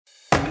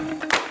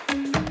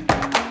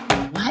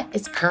What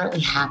is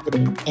currently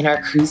happening in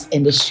our cruise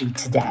industry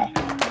today?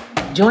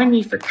 Join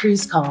me for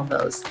Cruise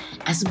Convos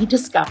as we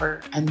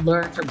discover and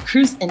learn from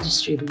cruise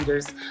industry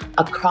leaders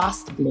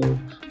across the globe,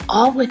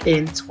 all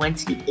within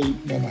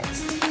 28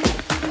 minutes.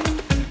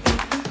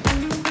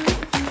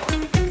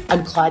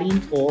 I'm Claudine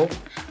Pohl.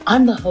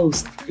 I'm the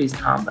host of Cruise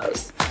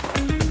Convos.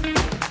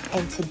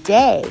 And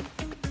today,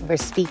 we're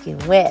speaking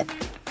with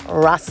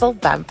Russell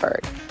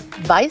Benford,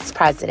 Vice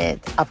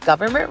President of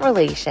Government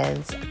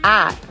Relations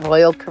at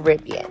Royal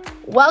Caribbean.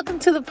 Welcome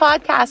to the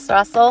podcast,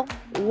 Russell.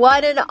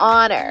 What an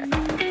honor.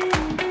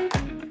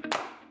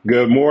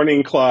 Good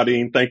morning,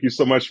 Claudine. Thank you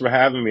so much for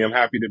having me. I'm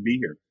happy to be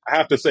here. I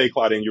have to say,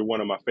 Claudine, you're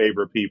one of my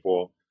favorite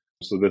people.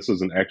 So this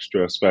is an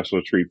extra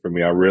special treat for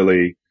me. I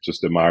really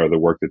just admire the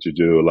work that you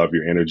do. I love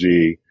your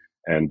energy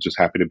and just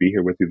happy to be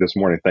here with you this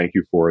morning. Thank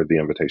you for the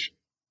invitation.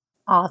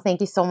 Oh, thank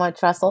you so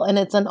much, Russell. And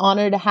it's an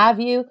honor to have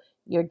you.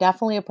 You're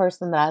definitely a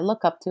person that I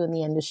look up to in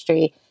the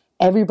industry.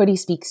 Everybody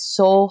speaks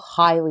so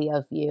highly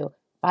of you.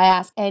 If I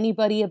ask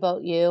anybody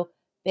about you,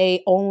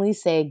 they only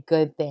say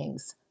good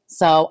things.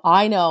 So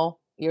I know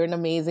you're an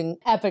amazing,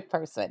 epic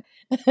person.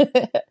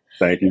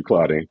 Thank you,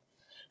 Claudine.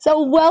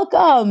 So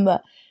welcome.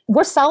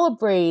 We're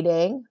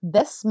celebrating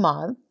this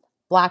month,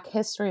 Black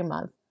History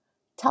Month.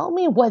 Tell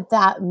me what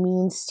that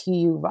means to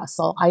you,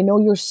 Russell. I know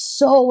you're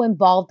so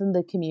involved in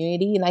the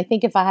community, and I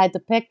think if I had to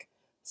pick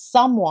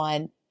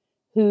someone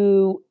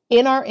who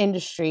in our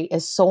industry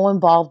is so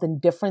involved in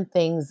different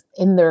things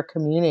in their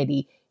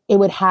community, it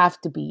would have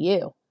to be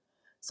you.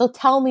 So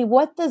tell me,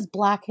 what does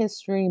Black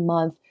History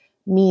Month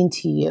mean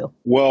to you?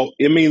 Well,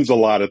 it means a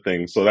lot of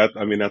things. So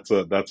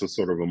that's a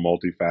sort of a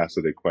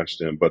multifaceted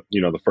question. But,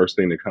 the first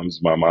thing that comes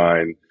to my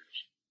mind,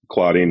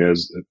 Claudine,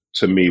 is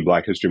to me,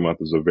 Black History Month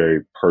is a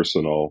very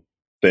personal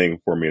thing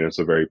for me. And it's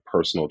a very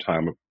personal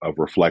time of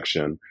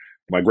reflection.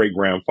 My great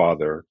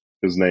grandfather,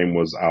 his name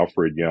was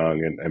Alfred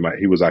Young, and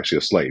he was actually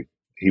a slave.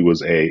 He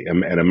was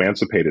an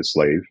emancipated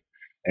slave.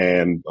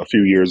 And a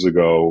few years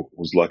ago,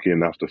 was lucky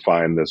enough to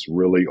find this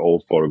really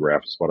old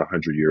photograph. It's about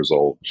 100 years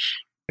old.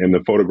 In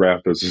the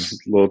photograph, there's this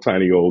little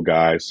tiny old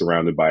guy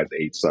surrounded by his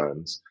 8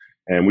 sons.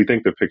 And we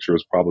think the picture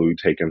was probably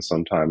taken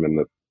sometime in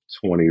the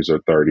 20s or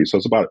 30s. So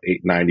it's about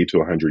 90 to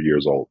 100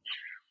 years old.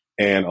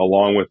 And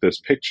along with this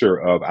picture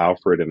of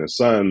Alfred and his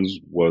sons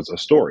was a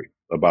story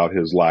about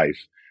his life.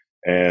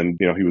 And,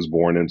 he was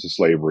born into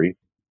slavery.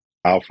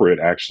 Alfred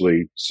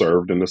actually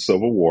served in the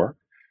Civil War.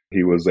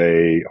 He was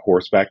a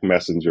horseback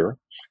messenger.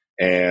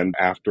 And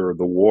after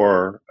the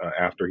war,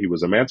 after he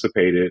was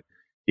emancipated,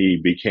 he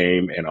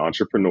became an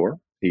entrepreneur.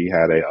 He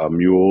had a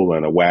mule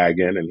and a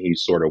wagon, and he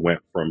sort of went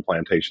from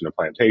plantation to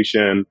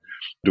plantation,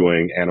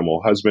 doing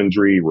animal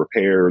husbandry,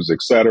 repairs,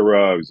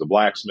 etc. He was a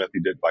blacksmith. He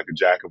did like a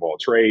jack of all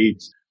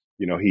trades.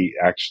 He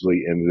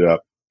actually ended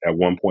up at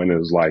one point in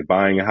his life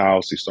buying a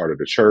house. He started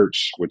a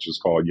church, which is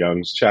called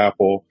Young's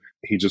Chapel.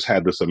 He just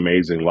had this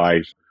amazing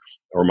life.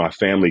 Or my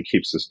family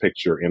keeps this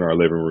picture in our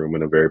living room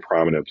in a very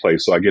prominent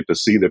place. So I get to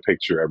see the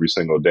picture every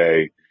single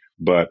day.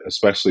 But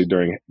especially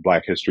during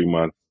Black History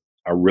Month,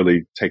 I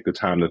really take the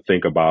time to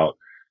think about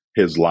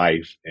his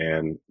life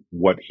and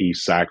what he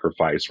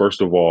sacrificed.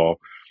 First of all,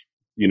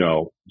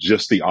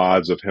 just the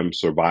odds of him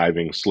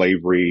surviving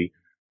slavery,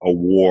 a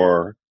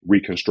war,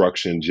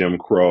 Reconstruction, Jim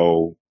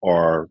Crow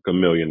are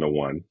 1,000,000 to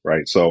 1,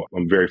 right? So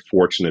I'm very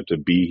fortunate to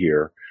be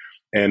here.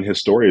 And his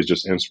story is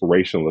just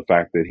inspirational. The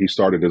fact that he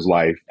started his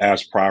life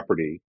as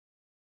property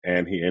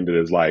and he ended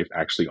his life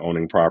actually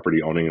owning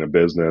property, owning a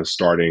business,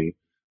 starting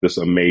this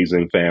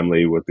amazing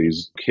family with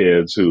these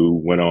kids who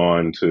went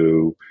on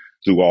to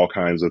do all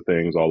kinds of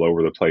things all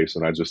over the place.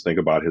 And I just think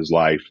about his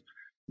life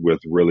with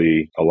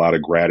really a lot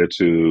of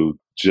gratitude,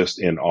 just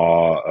in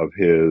awe of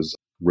his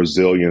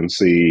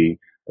resiliency,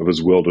 of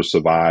his will to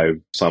survive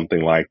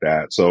something like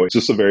that. So it's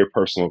just a very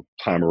personal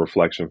time of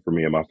reflection for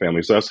me and my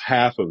family. So that's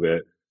half of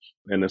it.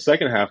 And the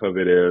second half of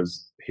it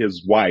is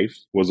his wife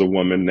was a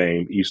woman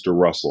named Easter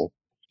Russell.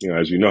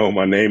 As you know,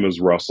 my name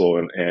is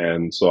Russell.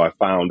 And so I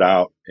found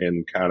out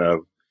in kind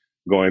of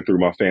going through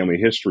my family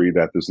history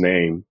that this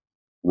name,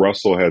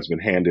 Russell, has been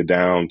handed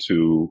down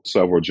to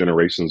several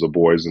generations of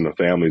boys in the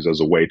families as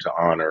a way to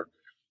honor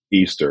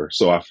Easter.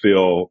 So I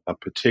feel a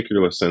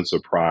particular sense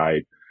of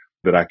pride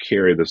that I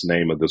carry this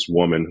name of this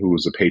woman who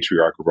was the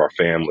patriarch of our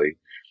family.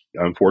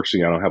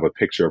 Unfortunately, I don't have a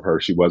picture of her.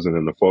 She wasn't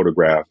in the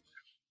photograph.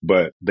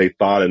 But they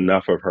thought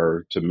enough of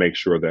her to make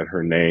sure that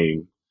her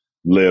name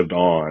lived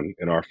on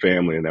in our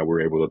family and that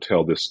we're able to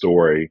tell this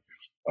story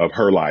of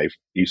her life,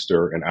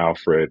 Easter and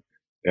Alfred,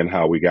 and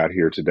how we got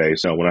here today.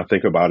 So when I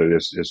think about it,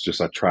 it's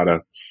just I try to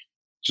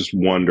just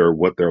wonder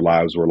what their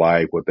lives were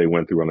like, what they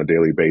went through on a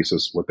daily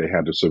basis, what they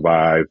had to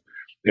survive.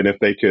 And if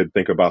they could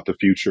think about the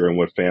future and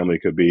what family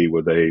could be,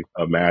 would they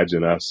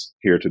imagine us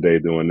here today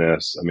doing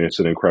this? I mean, it's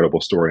an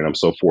incredible story and I'm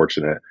so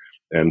fortunate.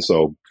 And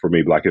so for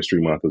me, Black History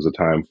Month is a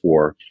time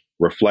for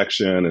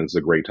reflection, and it's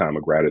a great time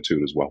of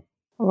gratitude as well.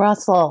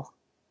 Russell,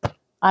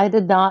 I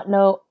did not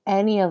know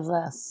any of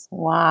this.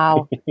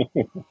 Wow.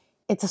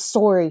 It's a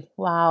story.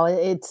 Wow.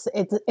 It's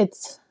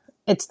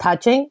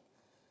touching.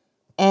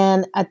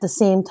 And at the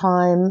same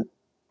time,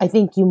 I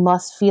think you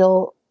must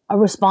feel a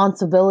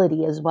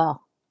responsibility as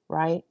well,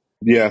 right?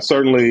 Yeah,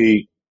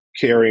 certainly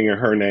carrying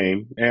her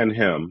name and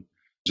him,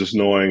 just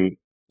knowing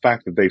the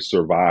fact that they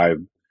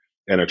survived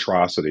an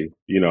atrocity,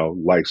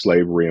 like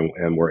slavery,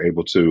 and were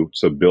able to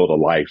build a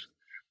life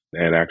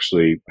and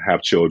actually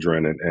have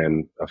children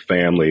and a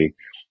family.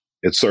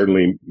 It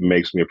certainly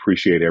makes me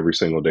appreciate every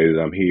single day that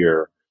I'm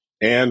here.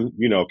 And,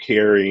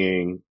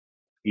 carrying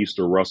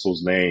Easter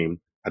Russell's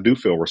name, I do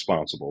feel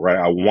responsible, right?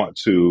 I want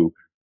to,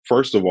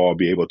 first of all,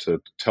 be able to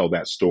tell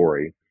that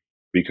story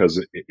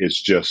because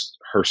it's just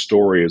her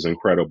story is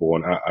incredible.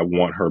 And I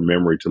want her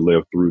memory to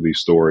live through these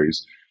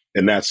stories.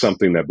 And that's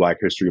something that Black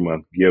History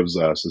Month gives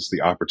us. It's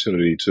the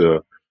opportunity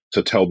to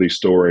tell these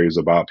stories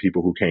about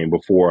people who came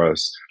before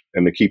us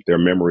and to keep their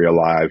memory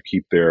alive,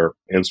 keep their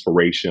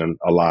inspiration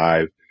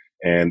alive.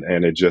 And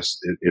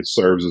it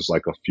serves as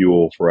like a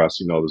fuel for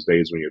us, those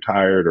days when you're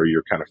tired or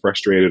you're kind of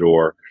frustrated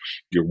or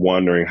you're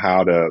wondering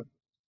how to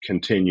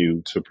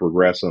continue to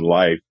progress in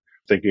life.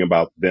 Thinking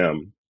about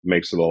them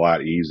makes it a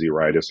lot easier,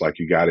 right? It's like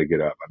you got to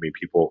get up. I mean,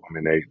 people,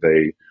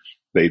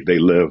 they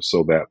live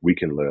so that we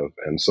can live.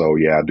 And so,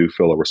 yeah, I do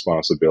feel a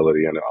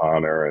responsibility and an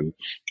honor. And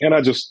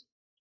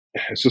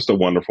it's just a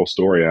wonderful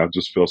story. I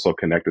just feel so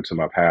connected to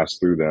my past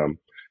through them.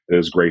 It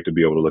is great to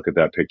be able to look at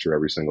that picture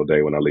every single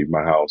day when I leave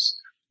my house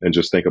and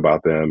just think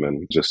about them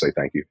and just say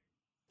thank you.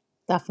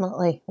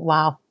 Definitely.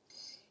 Wow.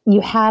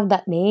 You have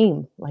that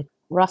name, like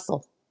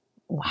Russell.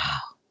 Wow.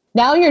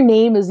 Now your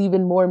name is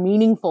even more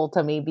meaningful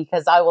to me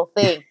because I will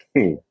think,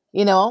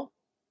 you know,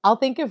 I'll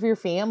think of your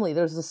family.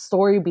 There's a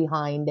story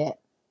behind it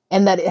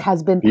and that it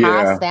has been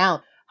Yeah. passed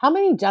down. How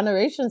many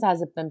generations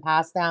has it been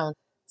passed down?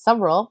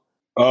 Several.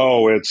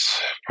 Oh, it's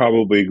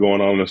probably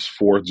going on this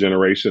fourth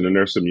generation, and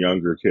there's some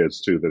younger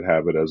kids too that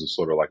have it as a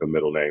sort of like a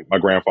middle name. My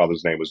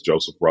grandfather's name was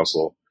Joseph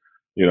Russell.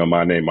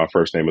 My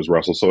first name is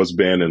Russell, so it's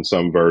been in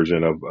some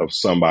version of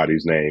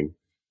somebody's name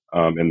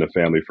in the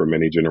family for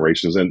many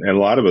generations, and a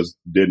lot of us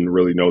didn't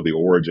really know the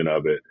origin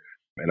of it.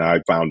 And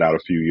I found out a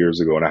few years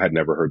ago, and I had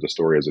never heard the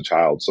story as a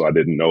child, so I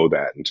didn't know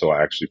that until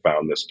I actually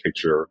found this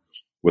picture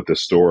with the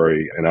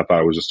story, and I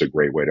thought it was just a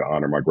great way to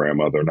honor my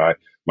grandmother and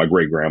my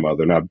great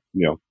grandmother, and I,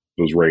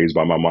 was raised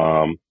by my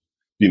mom,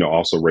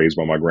 also raised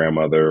by my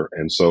grandmother.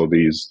 And so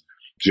these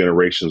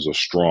generations of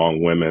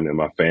strong women in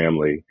my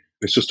family,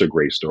 it's just a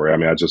great story. I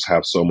mean, I just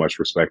have so much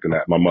respect in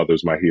that. My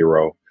mother's my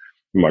hero.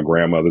 My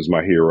grandmother's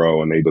my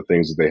hero, and the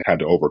things that they had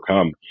to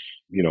overcome.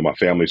 My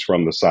family's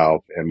from the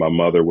South, and my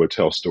mother would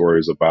tell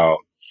stories about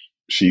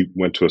she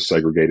went to a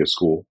segregated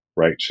school,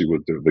 right? She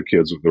was the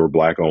kids that were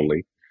Black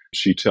only.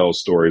 She tells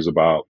stories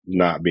about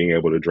not being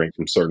able to drink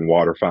from certain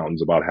water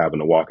fountains, about having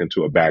to walk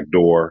into a back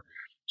door.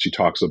 She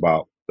talks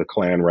about the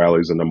Klan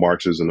rallies and the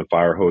marches and the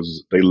fire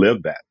hoses. They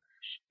lived that.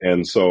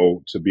 And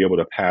so to be able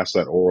to pass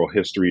that oral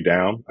history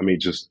down, I mean,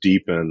 just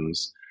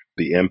deepens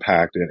the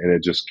impact and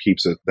it just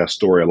keeps that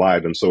story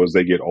alive. And so as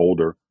they get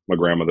older, my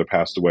grandmother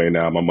passed away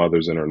now, my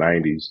mother's in her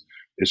 90s.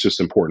 It's just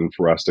important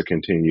for us to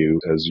continue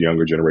as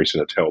younger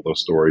generation to tell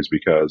those stories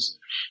because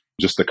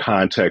just the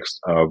context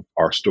of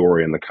our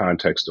story and the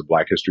context of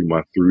Black History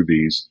Month through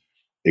these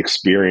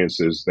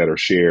experiences that are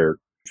shared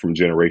from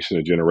generation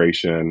to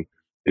generation,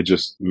 it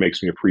just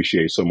makes me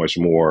appreciate so much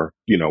more,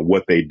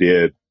 what they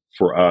did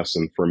for us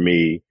and for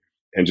me,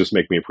 and just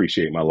make me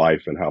appreciate my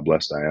life and how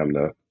blessed I am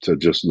to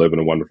just live in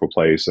a wonderful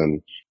place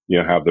and,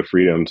 have the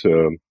freedom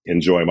to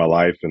enjoy my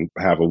life and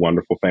have a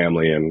wonderful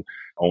family and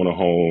own a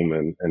home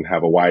and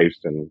have a wife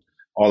and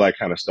all that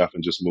kind of stuff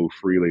and just move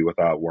freely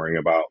without worrying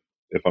about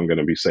if I'm going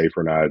to be safe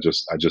or not.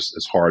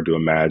 It's hard to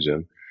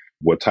imagine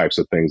what types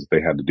of things that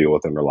they had to deal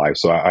with in their life.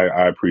 So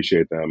I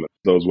appreciate them.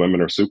 Those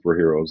women are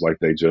superheroes, like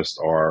they just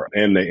are.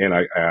 And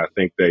I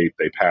think they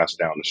pass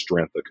down the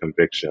strength, the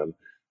conviction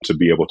to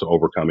be able to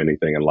overcome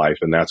anything in life.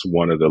 And that's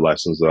one of the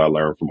lessons that I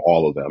learned from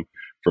all of them,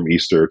 from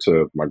Easter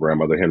to my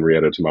grandmother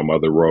Henrietta to my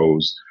mother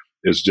Rose,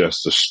 is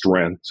just the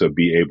strength to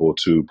be able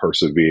to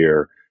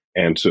persevere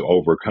and to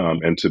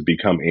overcome and to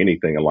become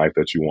anything in life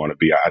that you want to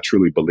be. I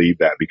truly believe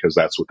that because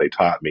that's what they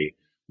taught me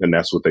and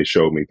that's what they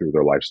showed me through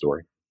their life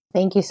story.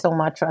 Thank you so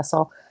much,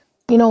 Russell.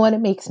 You know what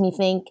it makes me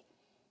think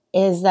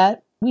is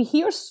that we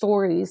hear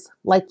stories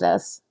like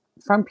this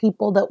from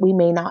people that we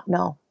may not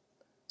know.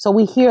 So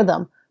we hear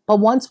them. But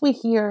once we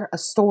hear a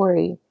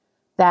story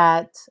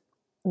that,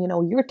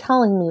 you're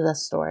telling me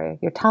this story,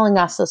 you're telling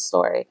us this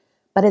story,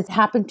 but it's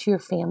happened to your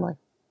family,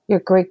 your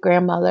great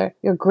grandmother,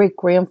 your great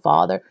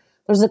grandfather,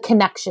 there's a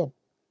connection,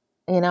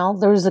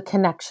 there's a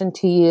connection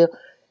to you.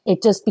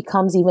 It just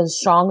becomes even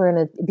stronger and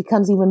it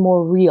becomes even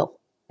more real.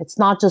 It's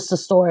not just a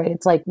story.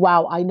 It's like,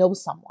 wow, I know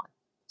someone.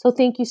 So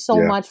thank you so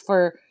Yeah. much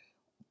for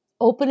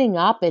opening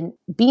up and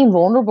being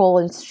vulnerable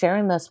and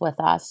sharing this with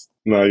us.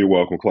 No, you're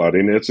welcome,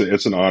 Claudine.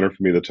 It's an honor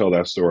for me to tell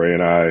that story,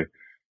 and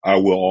I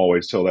will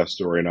always tell that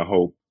story. And I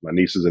hope my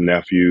nieces and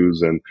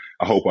nephews, and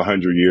I hope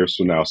 100 years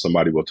from now,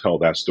 somebody will tell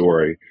that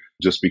story,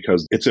 just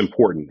because it's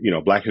important.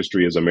 Black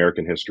history is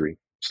American history.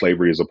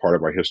 Slavery is a part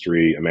of our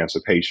history.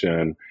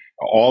 Emancipation,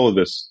 all of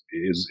this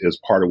is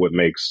part of what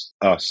makes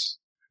us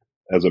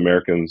as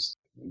Americans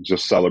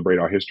just celebrate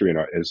our history. And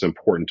it's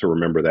important to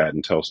remember that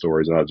and tell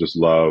stories. And I just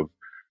love,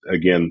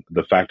 again,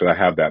 the fact that I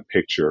have that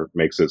picture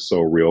makes it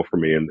so real for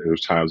me. And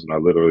there's times when I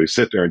literally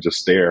sit there and just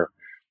stare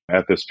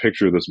at this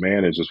picture of this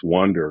man and just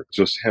wonder,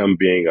 just him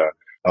being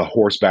a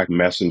horseback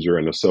messenger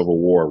in the Civil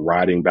War,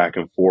 riding back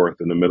and forth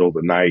in the middle of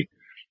the night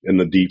in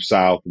the deep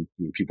South, and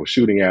people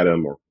shooting at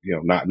him, or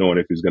not knowing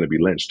if he's going to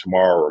be lynched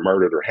tomorrow or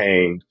murdered or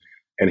hanged.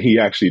 And he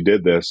actually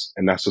did this,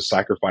 and that's a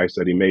sacrifice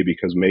that he made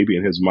because maybe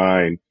in his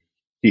mind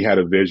he had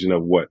a vision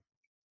of what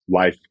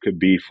life could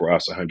be for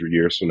us 100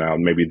 years from now.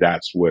 And maybe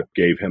that's what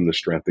gave him the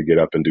strength to get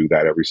up and do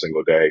that every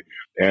single day.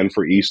 And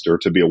for Easter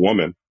to be a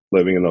woman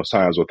living in those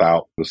times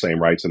without the same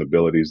rights and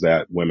abilities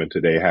that women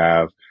today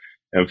have.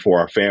 And for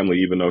our family,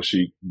 even though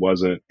she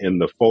wasn't in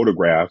the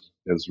photograph,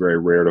 it's very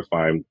rare to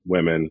find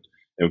women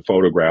in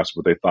photographs,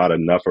 but they thought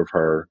enough of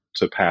her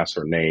to pass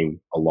her name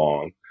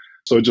along.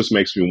 So it just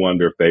makes me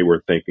wonder if they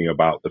were thinking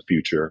about the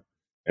future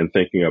and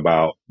thinking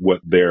about what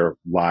their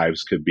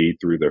lives could be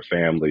through their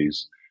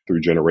families,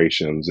 through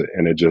generations.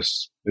 And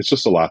it's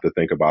just a lot to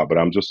think about, but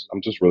I'm just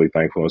really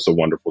thankful. It's a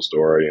wonderful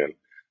story. And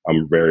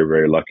I'm very,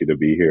 very lucky to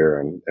be here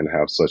and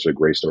have such a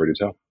great story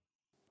to tell.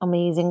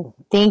 Amazing.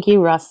 Thank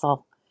you,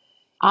 Russell.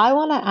 I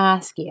want to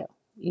ask you,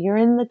 you're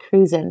in the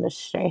cruise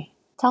industry.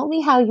 Tell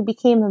me how you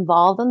became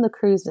involved in the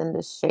cruise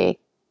industry.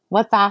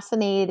 What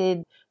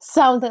fascinated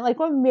something like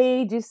what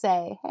made you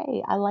say,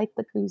 hey, I like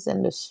the cruise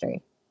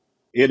industry?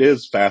 It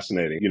is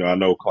fascinating. I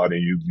know, Claudia,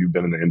 you've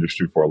been in the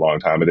industry for a long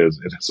time.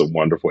 It's a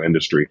wonderful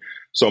industry.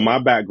 So my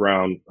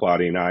background,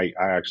 Claudia, and I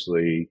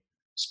actually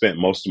spent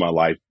most of my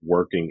life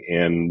working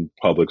in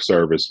public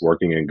service,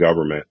 working in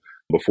government.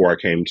 Before I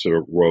came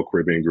to Royal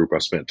Caribbean Group, I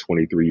spent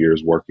 23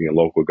 years working in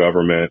local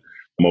government.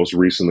 Most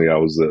recently, I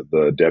was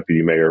the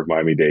deputy mayor of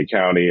Miami-Dade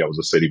County. I was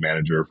a city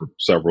manager for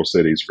several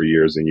cities for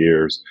years and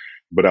years.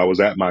 But I was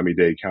at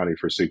Miami-Dade County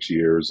for 6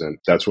 years, and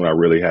that's when I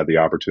really had the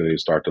opportunity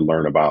to start to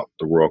learn about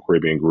the Royal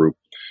Caribbean Group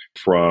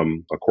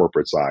from a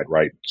corporate side,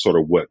 right? Sort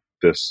of what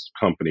this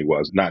company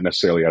was, not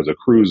necessarily as a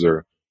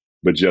cruiser,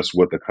 but just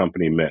what the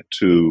company meant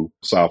to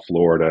South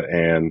Florida.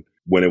 And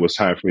when it was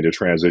time for me to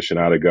transition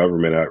out of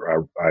government,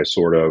 I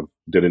sort of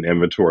did an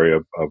inventory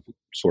of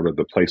sort of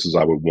the places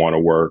I would want to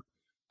work,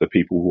 the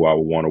people who I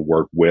would want to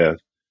work with.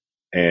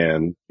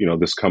 And,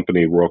 this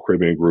company, Royal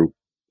Caribbean Group,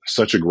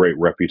 such a great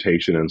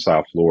reputation in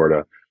South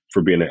Florida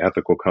for being an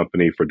ethical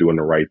company, for doing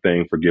the right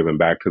thing, for giving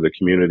back to the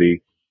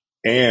community,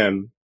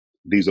 and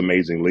these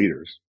amazing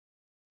leaders.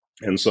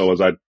 And so as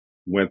I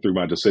went through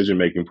my decision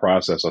making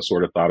process, I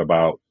sort of thought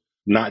about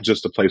not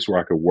just a place where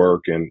I could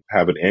work and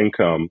have an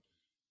income,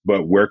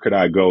 but where could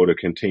I go to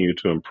continue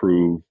to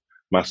improve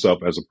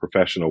myself as a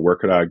professional? Where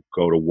could I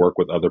go to work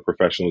with other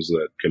professionals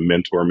that can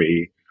mentor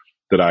me,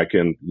 that I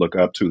can look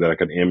up to, that I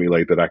can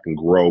emulate, that I can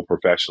grow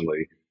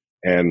professionally?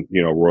 And,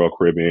 Royal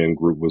Caribbean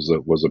Group was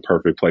a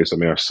perfect place. I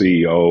mean, our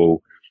CEO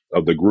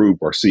of the group,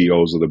 our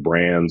CEOs of the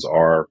brands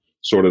are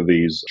sort of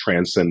these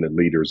transcendent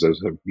leaders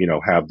that,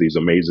 have these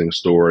amazing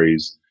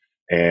stories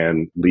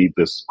and lead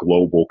this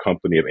global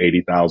company of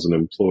 80,000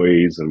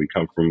 employees. And we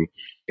come from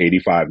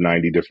 85,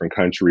 90 different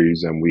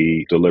countries, and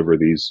we deliver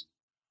these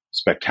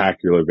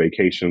spectacular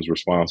vacations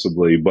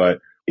responsibly. But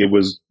it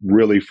was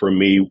really, for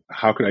me,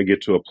 how can I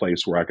get to a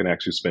place where I can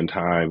actually spend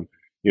time,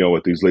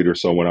 with these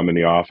leaders? So when I'm in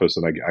the office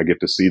and I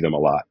get to see them a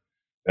lot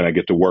and I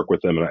get to work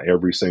with them, and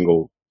every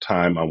single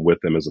time I'm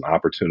with them is an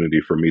opportunity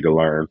for me to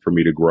learn, for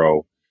me to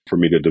grow, for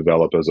me to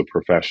develop as a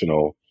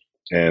professional.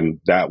 And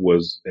that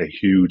was a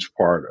huge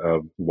part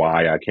of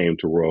why I came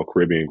to Royal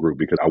Caribbean Group,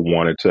 because I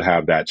wanted to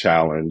have that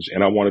challenge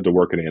and I wanted to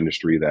work in an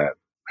industry that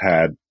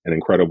had an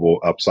incredible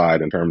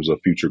upside in terms of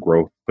future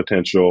growth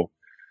potential.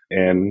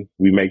 And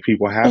we make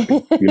people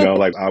happy.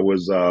 Like I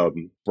was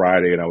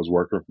Friday and I was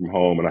working from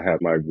home and I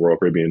had my Royal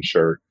Caribbean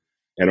shirt.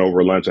 And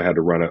over lunch, I had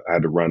to run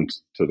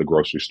to the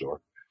grocery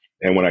store.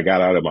 And when I got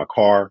out of my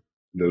car,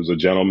 there was a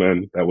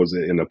gentleman that was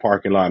in the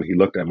parking lot, and he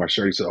looked at my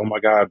shirt. He said, "Oh my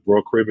God,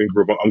 Royal Caribbean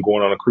Group, I'm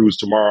going on a cruise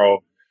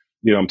tomorrow.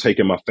 I'm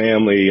taking my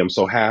family. I'm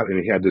so happy."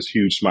 And he had this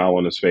huge smile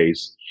on his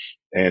face.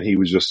 And he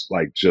was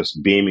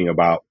just beaming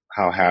about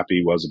how happy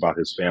he was about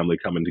his family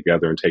coming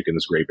together and taking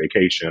this great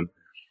vacation.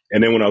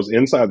 And then when I was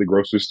inside the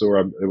grocery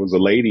store, there was a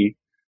lady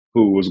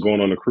who was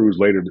going on a cruise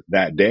later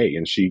that day,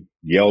 and she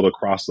yelled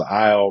across the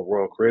aisle,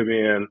 "Royal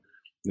Caribbean,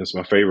 it's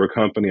my favorite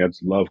company. I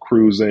love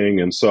cruising."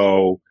 And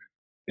so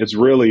it's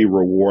really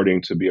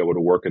rewarding to be able to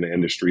work in an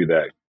industry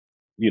that,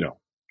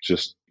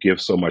 just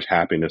gives so much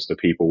happiness to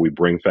people. We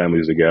bring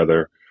families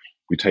together.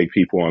 We take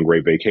people on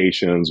great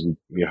vacations.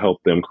 We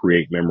help them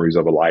create memories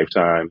of a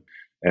lifetime.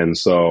 And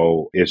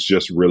so it's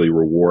just really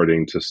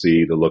rewarding to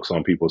see the looks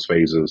on people's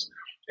faces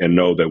and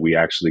know that we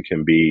actually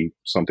can be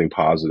something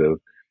positive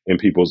in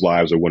people's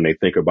lives. Or when they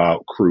think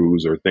about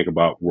cruise or think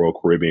about Royal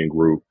Caribbean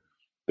Group,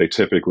 they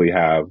typically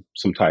have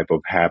some type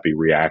of happy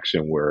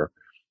reaction where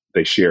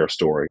they share a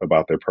story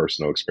about their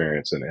personal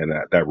experience. And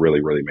that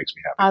really, really makes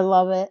me happy. I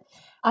love it.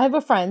 I have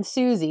a friend,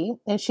 Susie,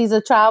 and she's a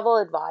travel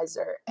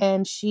advisor,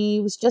 and she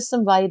was just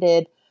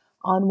invited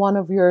on one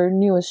of your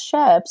newest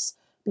ships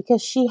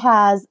because she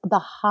has the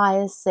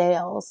highest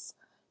sales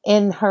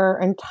in her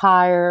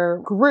entire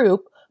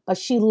group, but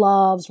she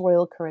loves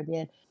Royal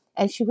Caribbean.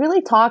 And she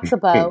really talks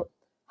about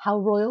how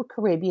Royal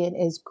Caribbean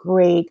is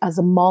great as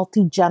a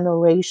multi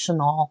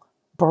generational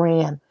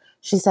brand.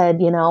 She said,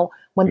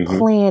 when Hmm.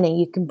 planning,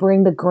 you can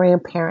bring the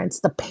grandparents,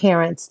 the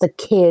parents, the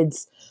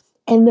kids,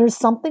 and there's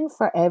something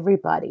for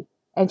everybody.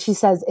 And she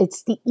says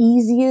it's the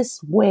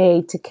easiest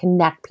way to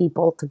connect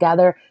people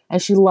together.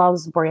 And she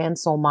loves the brand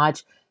so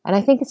much. And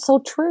I think it's so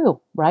true,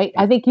 right?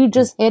 I think you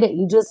just hit it.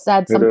 You just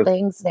said It some is.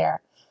 things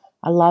there.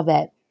 I love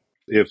it.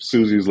 If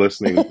Susie's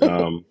listening,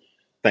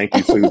 thank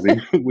you, Susie.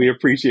 We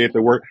appreciate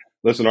the work.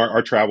 Listen,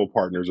 our travel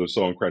partners are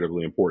so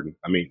incredibly important.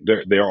 I mean,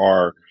 there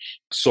are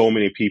so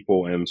many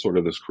people in sort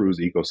of this cruise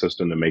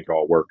ecosystem to make it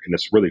all work, and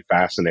it's really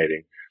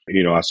fascinating.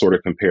 I sort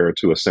of compare it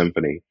to a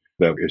symphony.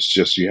 That it's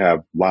just you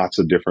have lots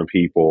of different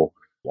people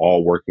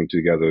all working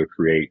together to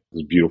create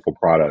this beautiful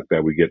product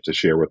that we get to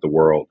share with the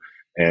world.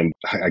 And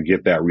I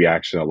get that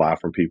reaction a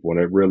lot from people, and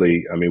it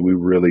really, I mean, we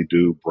really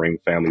do bring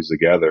families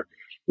together.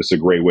 It's a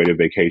great way to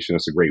vacation.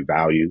 It's a great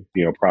value,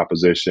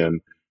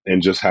 proposition.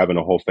 And just having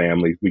a whole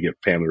family, we get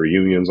family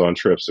reunions on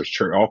trips. There's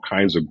all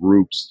kinds of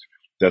groups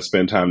that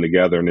spend time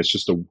together. And it's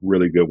just a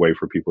really good way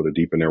for people to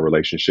deepen their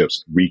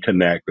relationships,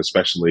 reconnect,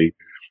 especially,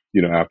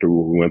 after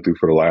what we went through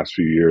for the last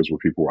few years where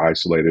people were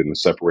isolated and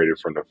separated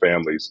from their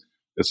families.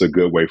 It's a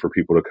good way for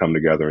people to come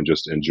together and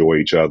just enjoy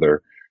each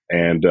other.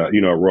 And, a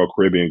Royal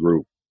Caribbean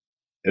group,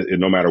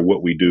 no matter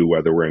what we do,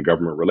 whether we're in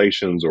government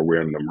relations or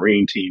we're in the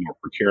marine team or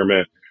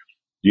procurement,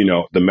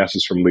 the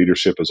message from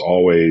leadership is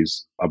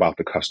always about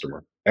the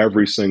customer.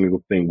 Every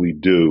single thing we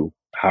do,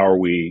 how are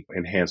we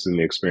enhancing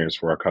the experience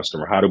for our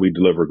customer? How do we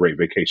deliver great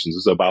vacations?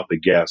 It's about the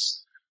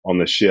guests on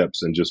the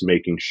ships and just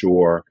making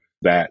sure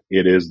that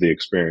it is the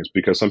experience,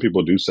 because some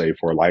people do save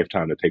for a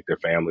lifetime to take their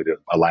family to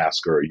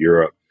Alaska or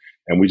Europe.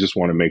 And we just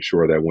want to make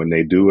sure that when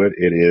they do it,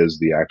 it is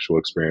the actual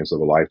experience of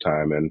a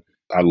lifetime. And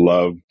I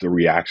love the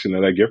reaction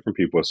that I get from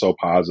people. It's so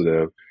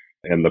positive,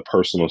 and the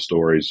personal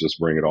stories just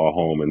bring it all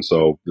home. And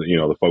so,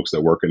 the folks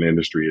that work in the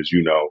industry, as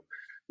you know,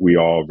 we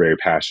all very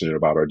passionate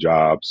about our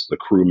jobs. The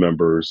crew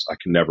members, I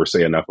can never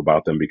say enough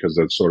about them because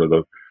that's sort of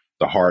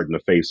the heart and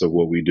the face of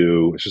what we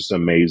do. It's just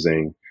an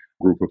amazing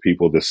group of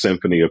people, the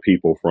symphony of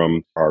people,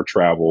 from our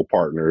travel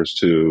partners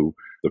to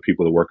the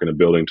people that work in the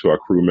building, to our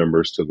crew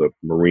members, to the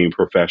marine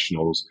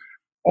professionals,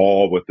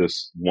 all with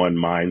this one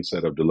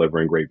mindset of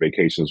delivering great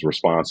vacations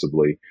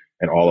responsibly,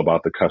 and all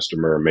about the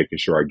customer and making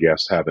sure our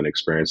guests have an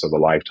experience of a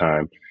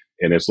lifetime.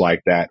 And it's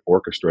like that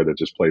orchestra that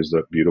just plays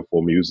the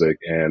beautiful music.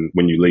 And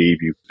when you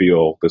leave, you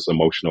feel this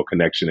emotional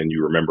connection and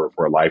you remember it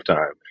for a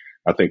lifetime.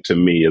 I think, to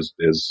me,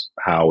 is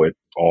how it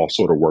all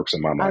sort of works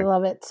in my I mind.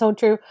 love it. So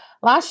true.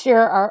 Last year,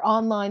 our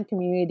online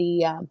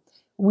community,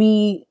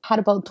 we had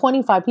about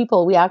 25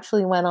 people. We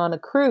actually went on a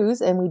cruise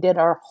and we did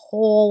our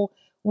whole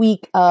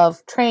week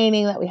of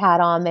training that we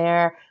had on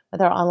there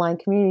with our online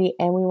community,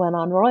 and we went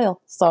on Royal.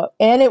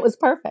 And it was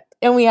perfect.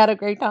 And we had a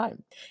great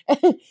time.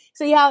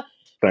 So, yeah,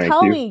 Thank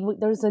tell you. me,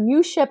 there's a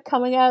new ship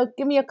coming out.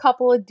 Give me a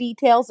couple of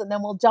details and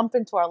then we'll jump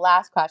into our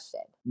last question.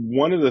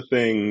 One of the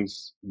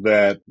things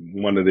that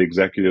one of the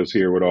executives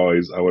here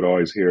I would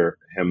always hear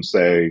him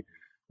say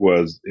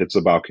was, it's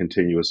about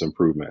continuous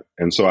improvement.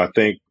 And so I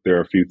think there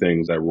are a few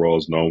things that Royal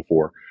is known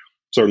for.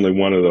 Certainly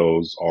one of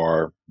those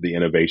are the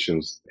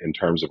innovations in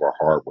terms of our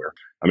hardware.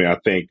 I mean, I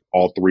think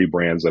all three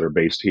brands that are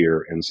based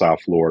here in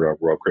South Florida,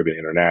 Royal Caribbean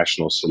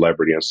International,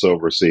 Celebrity, and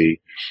Silversea,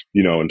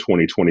 in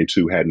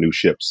 2022 had new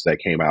ships that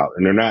came out.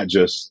 And they're not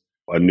just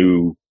a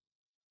new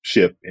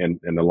ship in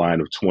the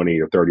line of 20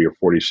 or 30 or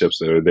 40 ships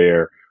that are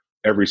there.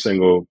 Every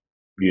single,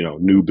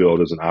 new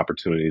build is an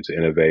opportunity to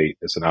innovate.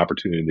 It's an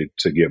opportunity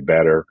to get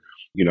better.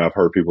 I've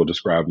heard people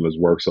describe them as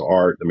works of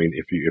art. I mean,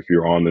 if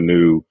you're on the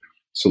new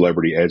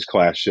Celebrity Edge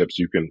class ships,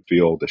 you can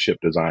feel the ship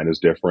design is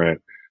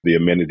different. The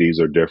amenities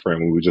are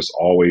different. We were just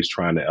always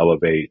trying to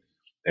elevate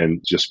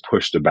and just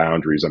push the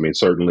boundaries. I mean,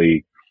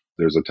 certainly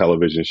there's a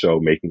television show,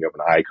 Making of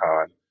an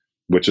Icon,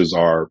 which is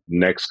our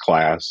next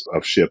class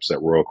of ships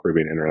at Royal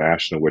Caribbean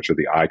International, which are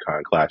the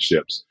Icon class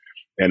ships.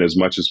 And as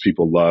much as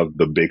people love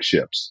the big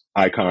ships,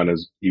 Icon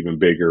is even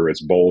bigger,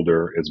 it's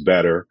bolder, it's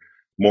better,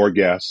 more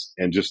guests.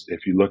 And just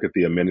if you look at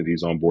the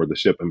amenities on board the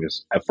ship, I mean,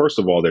 first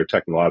of all, they're a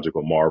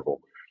technological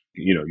marvel.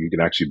 You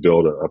can actually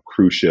build a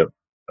cruise ship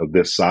of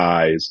this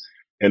size.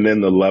 And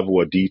then the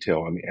level of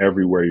detail. I mean,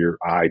 everywhere your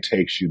eye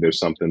takes you, there's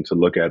something to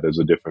look at. There's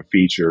a different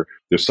feature.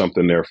 There's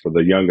something there for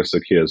the youngest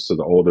of kids to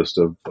the oldest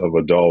of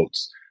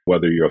adults.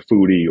 Whether you're a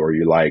foodie or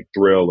you like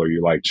thrill or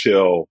you like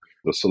chill,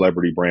 the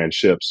Celebrity brand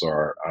ships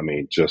are, I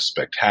mean, just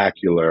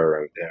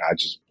spectacular, and I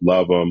just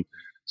love them.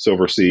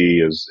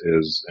 Silversea is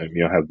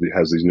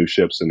has these new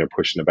ships, and they're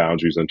pushing the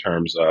boundaries in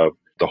terms of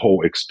the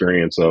whole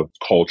experience of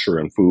culture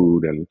and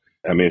food. And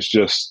I mean, it's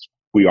just,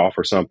 we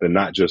offer something,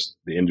 not just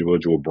the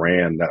individual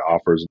brand that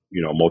offers,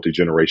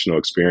 multi-generational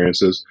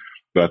experiences,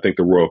 but I think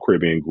the Royal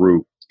Caribbean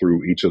group,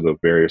 through each of the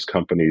various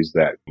companies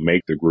that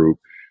make the group,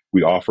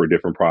 we offer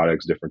different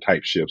products, different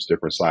type ships,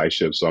 different size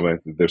ships. So I mean,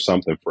 there's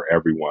something for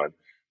everyone.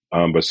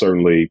 But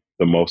certainly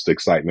the most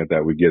excitement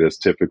that we get is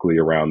typically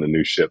around the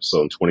new ships.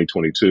 So in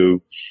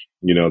 2022,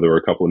 there were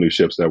a couple of new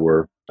ships that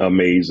were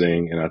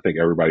amazing. And I think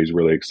everybody's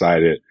really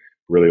excited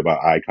really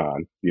about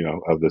Icon,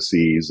 of the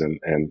seas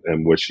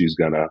and what she's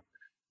going to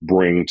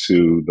bring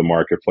to the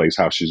marketplace,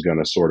 how she's going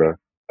to sort of,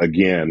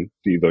 again,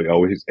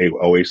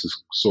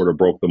 Oasis sort of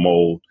broke the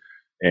mold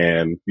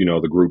and,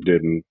 the group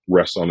didn't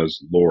rest on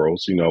its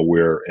laurels.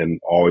 We're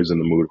always in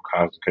the mood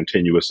of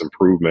continuous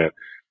improvement.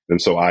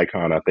 And so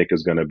Icon, I think,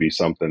 is going to be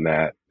something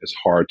that is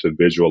hard to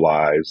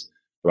visualize,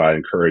 but I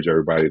encourage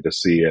everybody to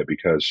see it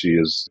because she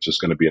is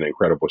just going to be an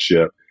incredible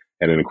ship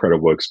and an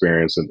incredible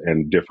experience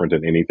and different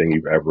than anything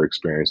you've ever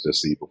experienced at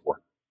sea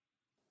before.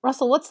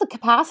 Russell, what's the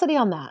capacity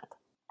on that?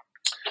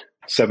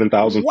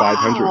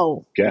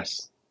 7,500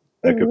 guests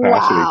at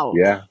capacity. Wow.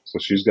 Yeah. So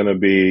she's going to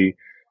be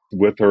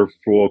with her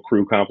full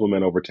crew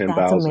complement over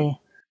 10,000.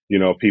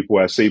 People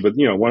at sea. But,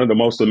 one of the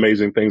most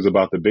amazing things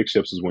about the big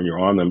ships is when you're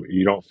on them,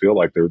 you don't feel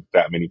like there are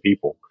that many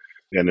people.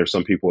 And there's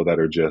some people that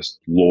are just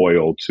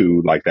loyal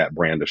to like that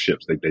brand of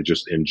ships. They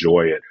just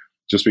enjoy it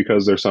just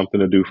because there's something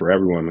to do for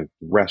everyone. I mean,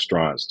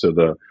 restaurants to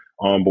the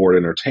onboard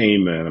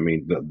entertainment. I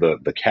mean,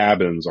 the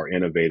cabins are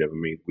innovative. I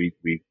mean,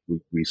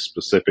 we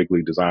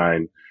specifically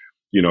designed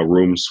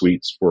room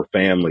suites for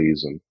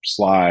families and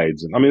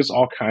slides. And I mean, it's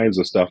all kinds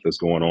of stuff that's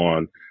going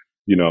on,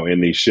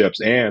 in these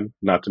ships. And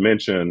not to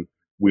mention,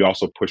 we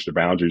also push the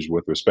boundaries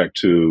with respect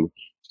to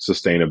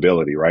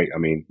sustainability, right? I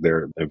mean,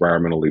 they're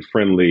environmentally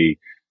friendly.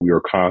 We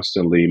are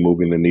constantly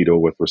moving the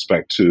needle with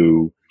respect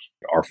to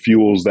our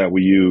fuels that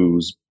we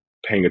use,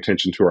 paying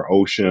attention to our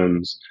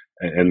oceans.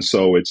 And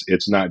so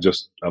it's not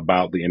just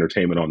about the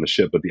entertainment on the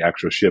ship, but the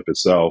actual ship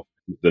itself.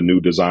 The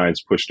new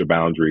designs push the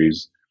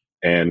boundaries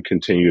and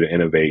continue to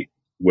innovate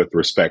with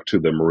respect to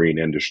the marine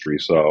industry.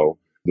 So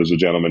there's a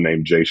gentleman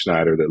named Jay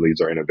Schneider that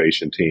leads our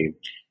innovation team.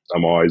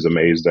 I'm always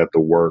amazed at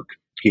the work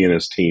he and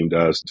his team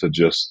does to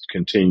just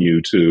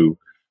continue to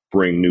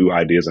bring new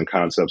ideas and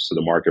concepts to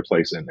the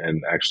marketplace and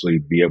actually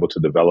be able to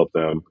develop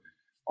them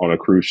on a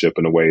cruise ship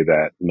in a way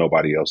that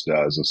nobody else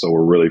does. And so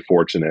we're really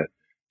fortunate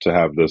to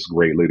have this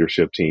great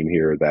leadership team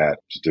here that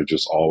they're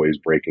just always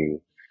breaking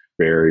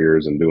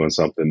barriers and doing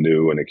something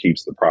new, and it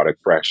keeps the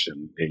product fresh.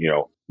 And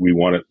we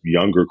wanted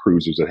younger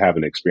cruisers that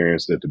haven't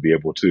experienced it to be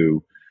able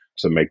to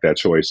make that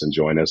choice and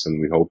join us.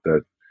 And we hope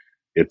that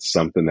it's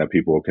something that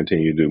people will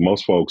continue to do.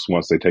 Most folks,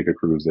 once they take a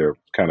cruise, they're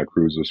kind of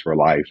cruisers for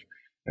life.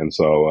 And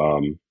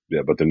so,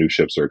 but the new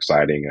ships are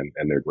exciting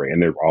and they're great.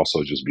 And they're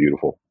also just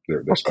beautiful.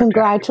 They're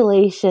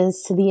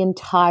congratulations to the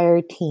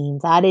entire team.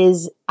 That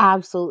is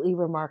absolutely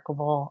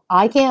remarkable.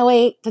 I can't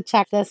wait to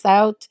check this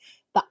out.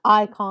 The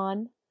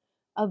Icon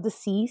of the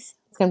Seas.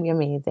 It's going to be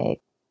amazing.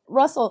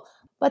 Russell,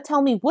 but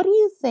tell me, what do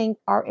you think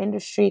our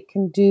industry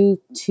can do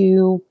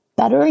to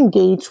better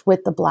engage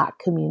with the Black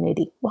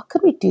community? What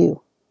could we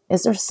do?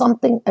 Is there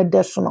something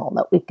additional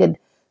that we could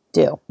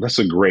do? That's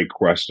a great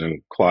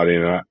question,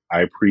 Claudia.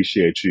 I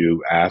appreciate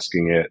you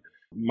asking it.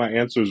 My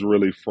answer is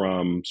really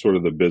from sort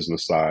of the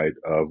business side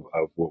of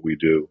what we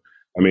do.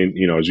 I mean,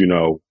 as you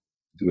know,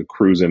 the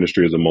cruise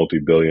industry is a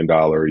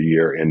multi-billion-dollar a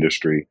year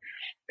industry.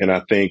 And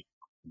I think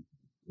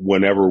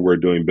whenever we're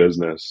doing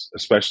business,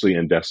 especially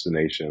in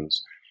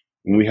destinations,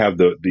 when we have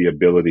the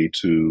ability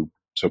to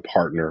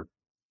partner,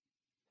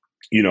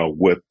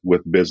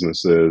 with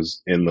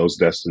businesses in those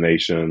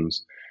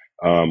destinations,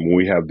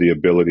 we have the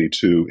ability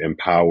to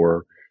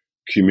empower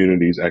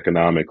communities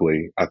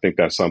economically. I think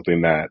that's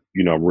something that,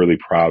 I'm really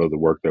proud of the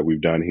work that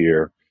we've done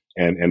here.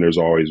 And there's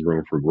always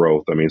room for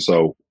growth. I mean,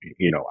 so,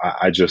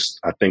 I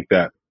think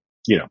that,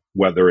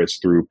 whether it's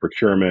through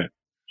procurement,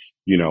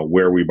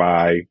 where we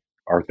buy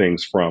our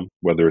things from,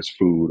 whether it's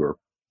food or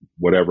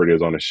whatever it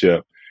is on a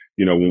ship,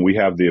 when we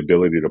have the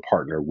ability to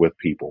partner with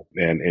people,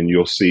 and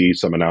you'll see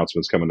some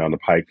announcements coming down the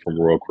pike from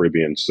Royal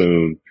Caribbean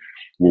soon,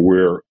 where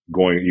we're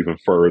going even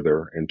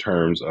further in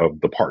terms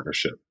of the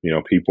partnership.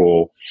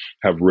 People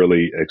have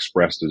really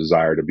expressed a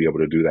desire to be able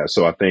to do that.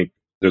 So I think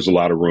there's a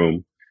lot of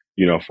room,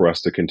 for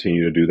us to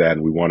continue to do that.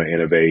 And we want to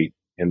innovate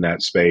in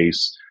that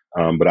space.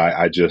 But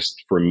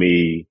for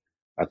me,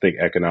 I think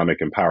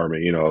economic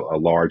empowerment, a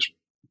large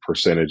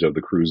percentage of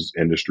the cruise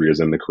industry is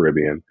in the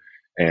Caribbean.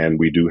 And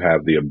we do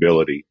have the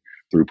ability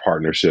through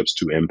partnerships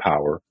to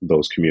empower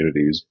those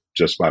communities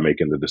just by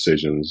making the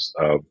decisions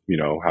of,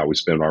 how we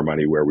spend our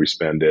money, where we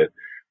spend it.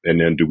 And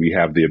then do we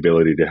have the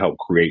ability to help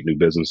create new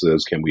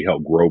businesses? Can we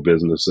help grow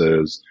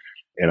businesses?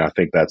 And I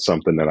think that's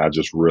something that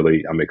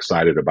I'm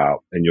excited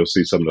about. And you'll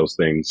see some of those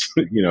things,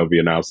 be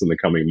announced in the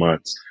coming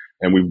months.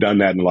 And we've done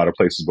that in a lot of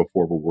places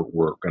before, but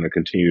we're going to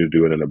continue to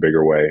do it in a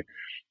bigger way.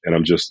 And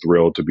I'm just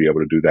thrilled to be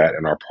able to do that.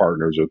 And our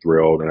partners are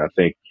thrilled. And I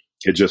think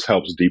it just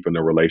helps deepen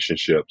the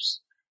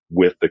relationships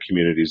with the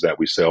communities that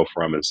we sail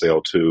from and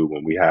sail to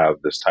when we have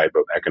this type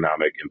of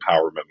economic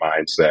empowerment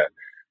mindset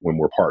when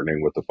we're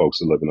partnering with the folks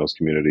that live in those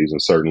communities.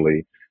 And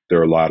certainly there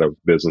are a lot of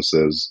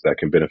businesses that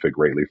can benefit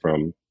greatly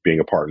from being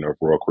a partner of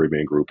Royal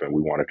Caribbean Group. And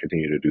we want to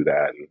continue to do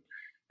that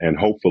And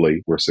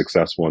hopefully we're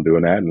successful in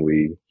doing that. And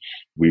we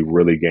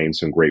really gained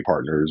some great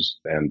partners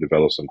and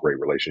developed some great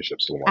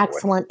relationships along the way.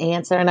 Excellent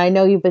answer. And I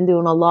know you've been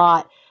doing a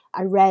lot.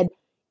 I read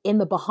in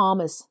the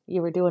Bahamas,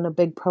 you were doing a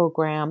big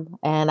program,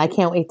 and I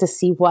can't wait to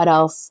see what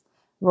else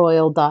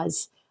Royal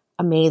does.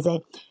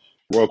 Amazing.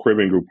 Royal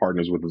Caribbean Group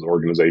partners with this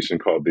organization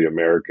called the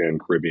American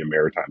Caribbean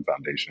Maritime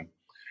Foundation.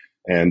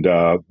 And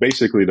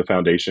basically, the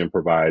foundation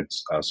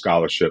provides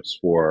scholarships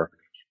for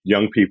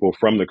young people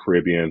from the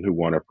Caribbean who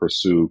want to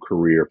pursue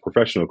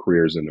professional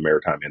careers in the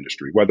maritime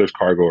industry, whether it's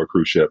cargo or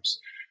cruise ships.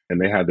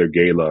 And they had their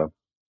gala,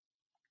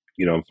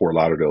 in Fort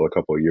Lauderdale a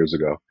couple of years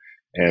ago.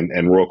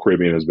 And Royal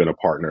Caribbean has been a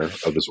partner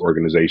of this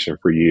organization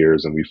for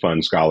years, and we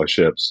fund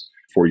scholarships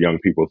for young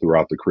people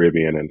throughout the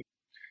Caribbean. And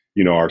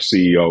our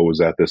CEO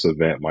was at this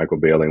event, Michael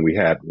Bailey, and we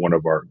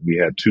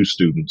had two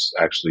students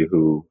actually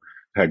who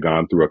had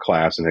gone through a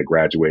class and had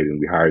graduated, and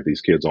we hired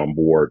these kids on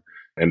board,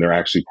 and they're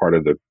actually part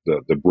of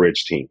the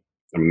bridge team.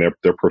 I mean,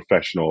 they're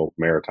professional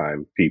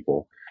maritime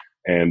people.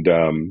 And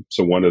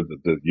so one of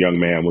the young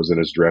man was in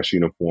his dress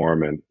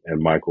uniform,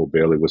 and Michael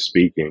Bailey was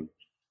speaking,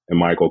 and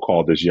Michael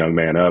called this young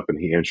man up and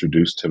he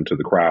introduced him to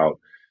the crowd.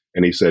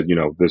 And he said,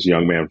 this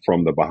young man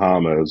from the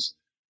Bahamas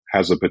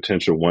has the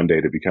potential one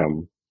day to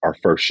become our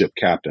first ship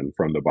captain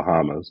from the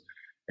Bahamas.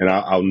 And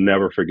I'll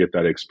never forget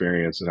that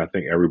experience. And I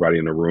think everybody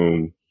in the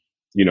room,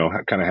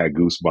 kind of had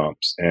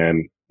goosebumps,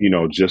 and,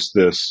 just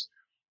this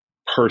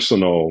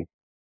personal,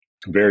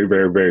 very,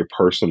 very, very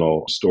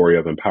personal story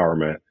of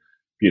empowerment,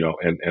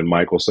 and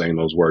Michael saying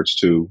those words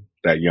to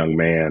that young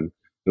man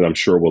that I'm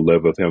sure will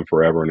live with him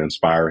forever and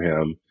inspire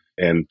him,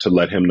 and to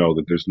let him know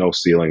that there's no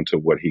ceiling to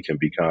what he can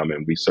become.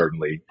 And we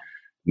certainly,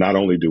 not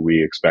only do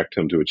we expect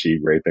him to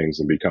achieve great things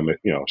and become a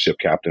ship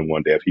captain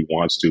one day if he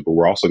wants to, but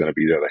we're also going to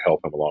be there to help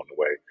him along the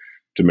way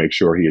to make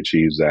sure he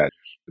achieves that,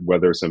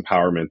 whether it's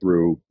empowerment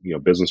through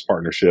business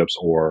partnerships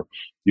or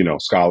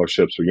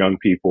scholarships for young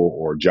people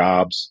or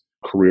jobs,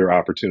 career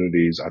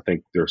opportunities. I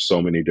think there's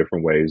so many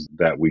different ways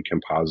that we can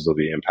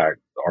positively impact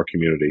our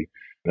community.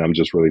 And I'm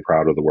just really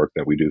proud of the work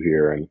that we do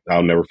here. And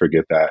I'll never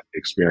forget that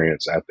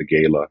experience at the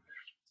gala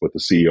with the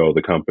CEO of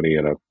the company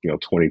and a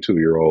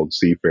 22-year-old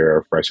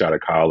seafarer fresh out of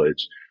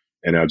college.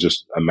 And I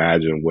just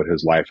imagine what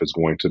his life is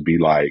going to be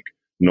like,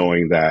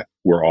 knowing that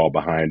we're all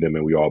behind him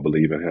and we all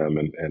believe in him,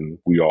 and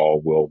we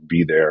all will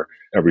be there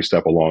every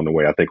step along the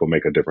way. I think will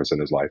make a difference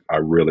in his life. I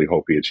really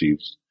hope he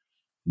achieves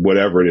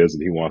whatever it is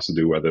that he wants to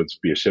do, whether it's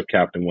be a ship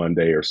captain one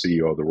day or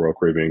CEO of the Royal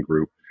Caribbean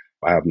Group.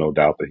 I have no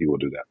doubt that he will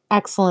do that.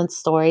 Excellent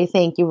story.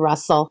 Thank you,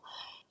 Russell.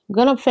 I'm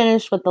going to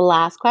finish with the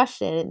last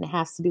question, and it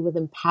has to do with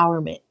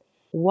empowerment.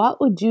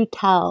 What would you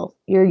tell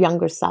your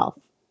younger self?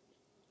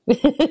 We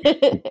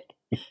can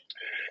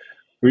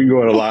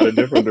go in a lot of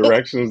different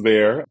directions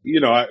there.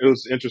 It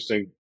was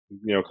interesting,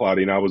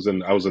 Claudine, I was in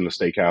the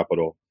state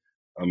capitol.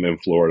 I'm in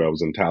Florida. I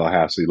was in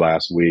Tallahassee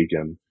last week,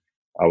 and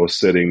I was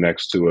sitting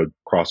next to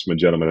across from a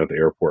gentleman at the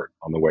airport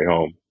on the way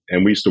home.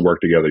 And we used to work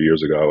together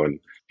years ago. And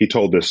he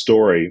told this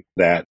story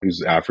that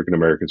he's African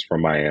Americans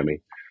from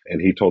Miami.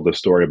 And he told this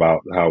story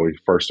about how he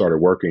first started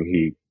working.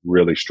 He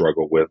really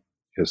struggled with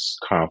his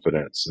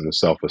confidence and his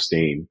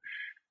self-esteem.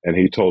 And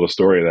he told a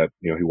story that,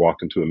 he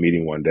walked into a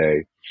meeting one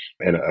day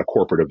at a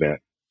corporate event,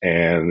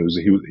 and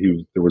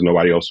there was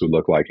nobody else who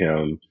looked like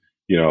him.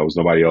 It was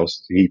nobody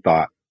else he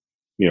thought,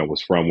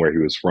 was from where he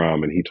was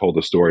from. And he told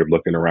the story of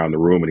looking around the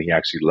room, and he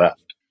actually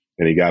left,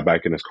 and he got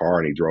back in his car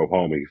and he drove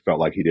home, and he felt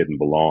like he didn't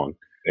belong.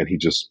 And he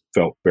just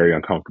felt very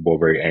uncomfortable,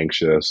 very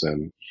anxious.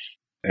 And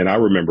I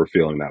remember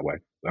feeling that way.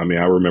 I mean,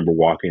 I remember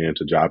walking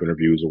into job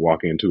interviews or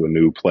walking into a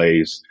new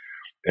place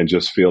and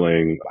just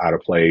feeling out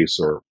of place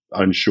or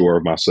unsure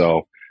of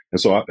myself. And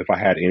so if I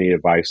had any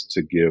advice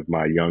to give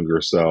my younger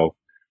self,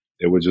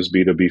 it would just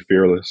be to be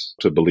fearless,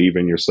 to believe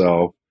in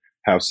yourself,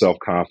 have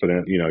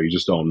self-confidence. You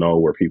just don't know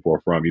where people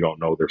are from. You don't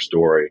know their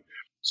story.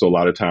 So a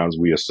lot of times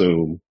we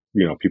assume,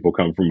 people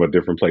come from a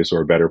different place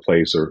or a better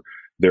place, or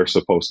they're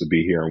supposed to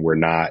be here and we're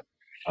not.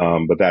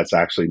 But that's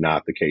actually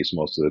not the case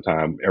most of the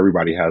time.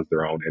 Everybody has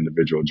their own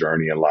individual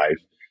journey in life,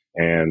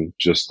 and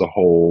just the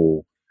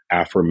whole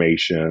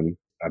affirmation.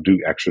 I do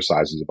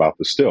exercises about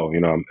this still,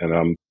 and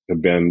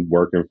I've been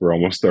working for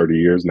almost 30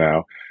 years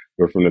now.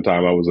 But from the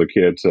time I was a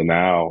kid to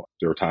now,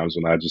 there are times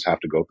when I just have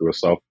to go through a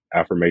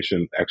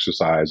self-affirmation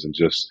exercise and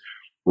just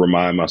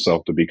remind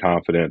myself to be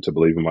confident, to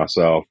believe in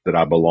myself, that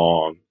I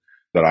belong,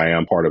 that I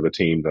am part of a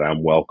team, that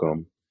I'm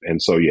welcome. And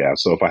so,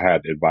 so if I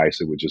had advice,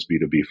 it would just be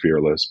to be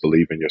fearless,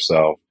 believe in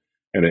yourself,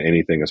 and that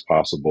anything is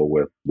possible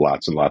with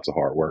lots and lots of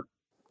hard work.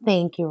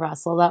 Thank you,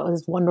 Russell. That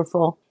was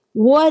wonderful.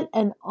 What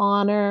an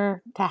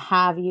honor to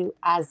have you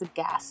as a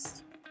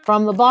guest.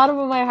 From the bottom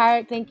of my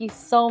heart, thank you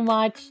so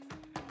much.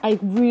 I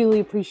really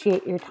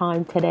appreciate your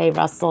time today,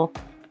 Russell.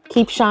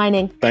 Keep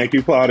shining. Thank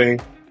you,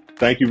 Claudine.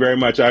 Thank you very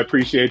much. I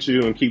appreciate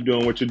you, and keep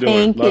doing what you're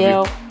doing. Thank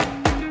you.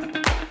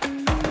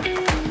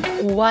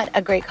 What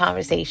a great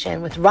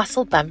conversation with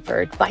Russell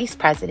Benford, Vice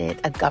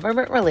President of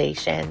Government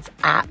Relations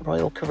at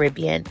Royal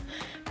Caribbean.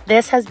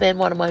 This has been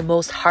one of my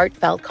most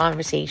heartfelt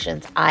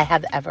conversations I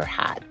have ever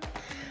had.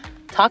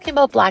 Talking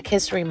about Black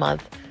History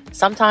Month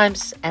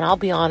Sometimes, and I'll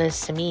be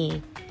honest, to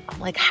me, I'm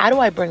like, how do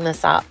I bring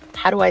this up?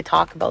 How do I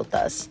talk about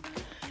this?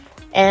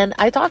 And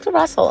I talked to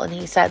Russell and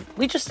he said,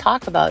 we just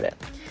talk about it.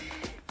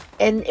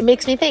 And it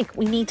makes me think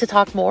we need to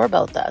talk more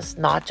about this,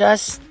 not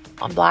just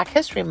on Black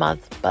History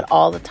Month, but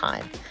all the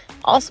time.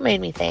 Also made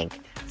me think,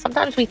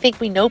 sometimes we think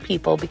we know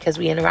people because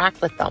we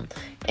interact with them.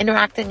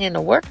 Interacting in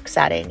a work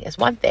setting is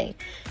one thing,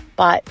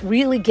 but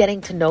really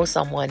getting to know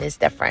someone is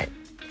different.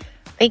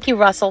 Thank you,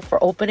 Russell,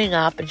 for opening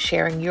up and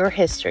sharing your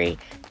history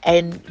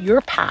and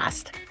your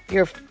past,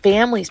 your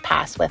family's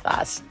past with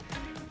us.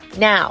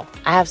 Now,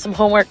 I have some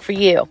homework for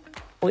you.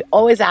 We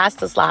always ask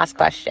this last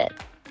question.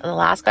 And the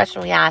last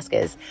question we ask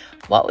is,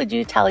 what would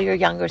you tell your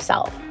younger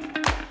self?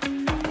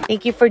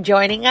 Thank you for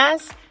joining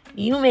us.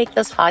 You make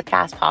this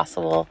podcast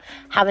possible.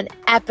 Have an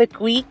epic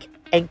week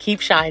and keep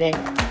shining.